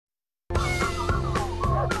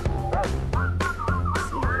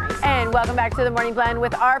And welcome back to the Morning Blend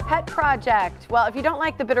with our pet project. Well, if you don't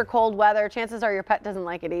like the bitter cold weather, chances are your pet doesn't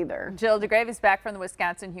like it either. Jill DeGrave is back from the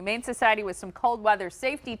Wisconsin Humane Society with some cold weather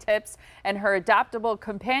safety tips, and her adoptable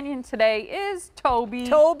companion today is Toby.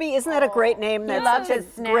 Toby, isn't that a great name? He loves his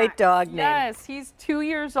great dog name. Yes, he's 2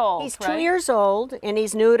 years old. He's 2 years old, and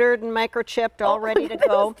he's neutered and microchipped, all ready to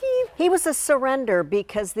go. He was a surrender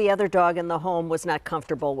because the other dog in the home was not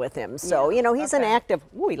comfortable with him. So, you know, he's an active,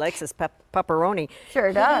 ooh, he likes his pepperoni.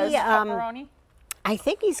 Sure does. Pepperoni? I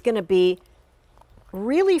think he's going to be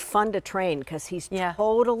really fun to train because he's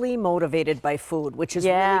totally motivated by food, which is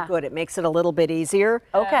really good. It makes it a little bit easier.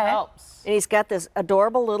 Okay. That helps. And he's got this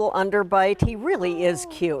adorable little underbite. He really is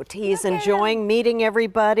cute. He's enjoying meeting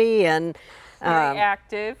everybody and very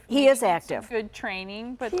active. He is active. Good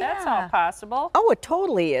training, but that's all possible. Oh, it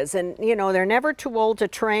totally is. And, you know, they're never too old to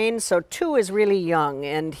train, so 2 is really young,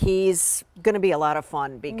 and he's going to be a lot of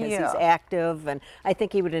fun because he's active, and I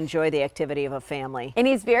think he would enjoy the activity of a family. And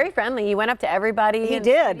he's very friendly. He went up to everybody. He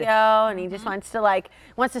did. And he just wants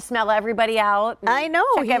to smell everybody out. I know.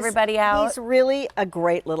 Check everybody out. He's really a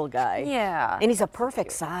great little guy. Yeah. And he's a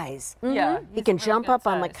perfect size. Yeah. He can jump up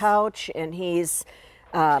on the couch, and he's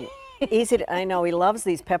easy to, I know he loves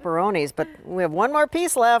these pepperonis, but we have one more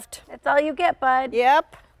piece left. That's all you get, bud.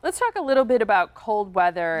 Yep. Let's talk a little bit about cold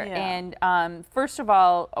weather. And first of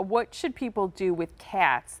all, what should people do with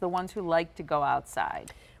cats, the ones who like to go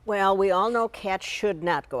outside? Well, we all know cats should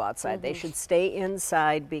not go outside. They should stay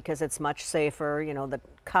inside because it's much safer. You know, the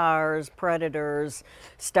cars, predators,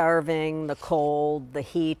 starving, the cold, the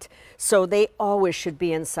heat. So they always should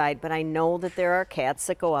be inside. But I know that there are cats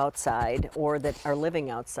that go outside or that are living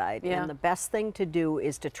outside. And the best thing to do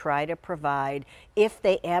is to try to provide, if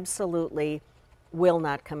they absolutely will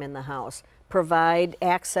not come in the house, provide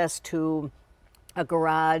access to a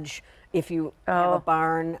garage. If you have a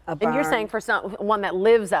barn. And you're saying for one that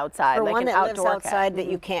lives outside, for like one an that lives outdoor outside cat.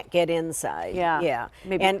 that you can't get inside. Yeah.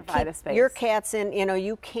 Maybe and provide keep a space. your cats in. You know,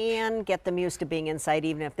 you can get them used to being inside,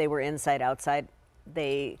 even if they were inside. Outside,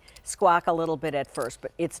 they squawk a little bit at first,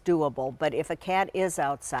 but it's doable. But if a cat is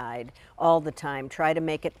outside all the time, try to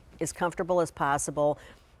make it as comfortable as possible.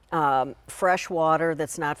 Fresh water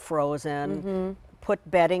that's not frozen.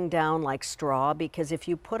 Put bedding down like straw, because if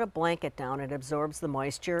you put a blanket down, it absorbs the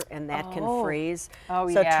moisture and that can freeze.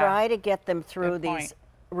 So try to get them through these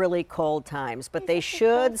really cold times. But they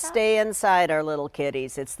should stay inside, our little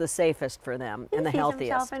kitties. It's the safest for them and the healthiest. He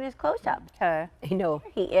sees himself in his close-up. I know.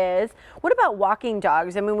 He is. What about walking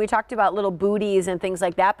dogs? I mean, we talked about little booties and things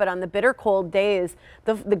like that, but on the bitter cold days,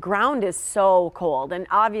 the ground is so cold. And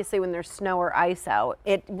obviously when there's snow or ice out.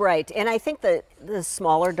 Right. And I think the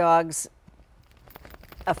smaller dogs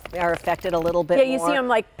are affected a little bit more. Yeah, you see them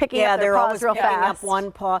like picking up their they're paws always real picking fast. up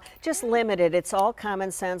one paw. Just limit it. It's all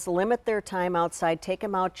common sense. Limit their time outside. Take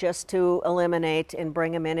them out just to eliminate and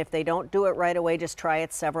bring them in. If they don't do it right away, just try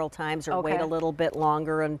it several times or wait a little bit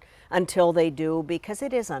longer until they do, because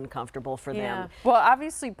it is uncomfortable for them. Well,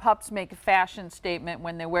 obviously pups make a fashion statement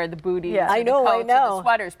when they wear the booties and I the know, coats and the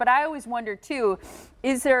sweaters. But I always wonder too,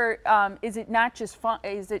 is it not just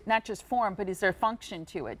form, but is there function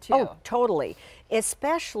to it too? Oh, totally.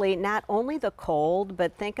 Especially not only the cold,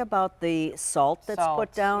 but think about the salt that's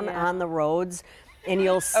put down on the roads. And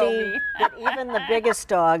you'll see that even the biggest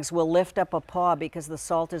dogs will lift up a paw because the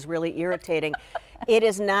salt is really irritating. It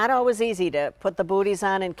is not always easy to put the booties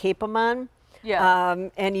on and keep them on.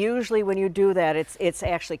 And usually when you do that, it's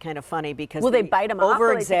actually kind of funny because they bite them off?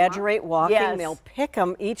 Over-exaggerate walking. They'll pick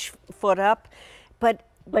them each foot up. But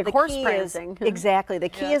like the horse key prancing. Exactly. The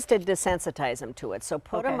key is to desensitize them to it. So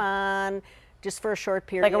put them on just for a short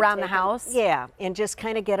period. Like around the house? Yeah, and just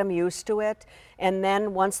kind of get them used to it. And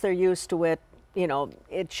then once they're used to it, you know,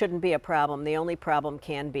 it shouldn't be a problem. The only problem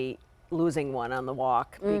can be losing one on the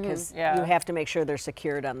walk because you have to make sure they're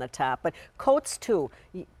secured on the top. But coats too.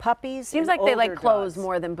 Puppies seems like they like clothes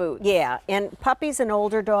more than boots. Yeah, and puppies and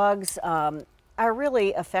older dogs are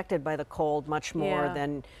really affected by the cold much more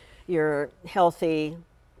than your healthy,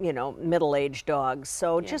 you know, middle-aged dogs.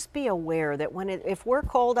 So just be aware that if we're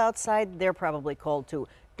cold outside, they're probably cold too.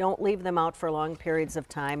 Don't leave them out for long periods of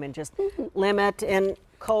time, and just limit and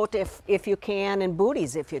coat if you can, and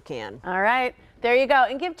booties if you can. All right. There you go.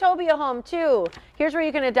 And give Toby a home, too. Here's where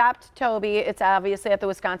you can adopt Toby. It's obviously at the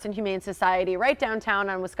Wisconsin Humane Society, right downtown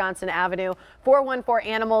on Wisconsin Avenue.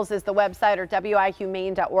 414 Animals is the website, or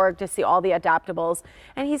wihumane.org to see all the adoptables.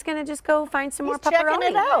 And he's going to just go find some more pepperoni.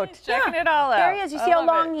 Checking it out. He's checking it all out. There he is. You see how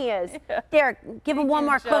long he is. There, give him one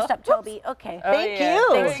more close-up, Toby. Okay. Thank you.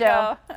 Thanks, Joe.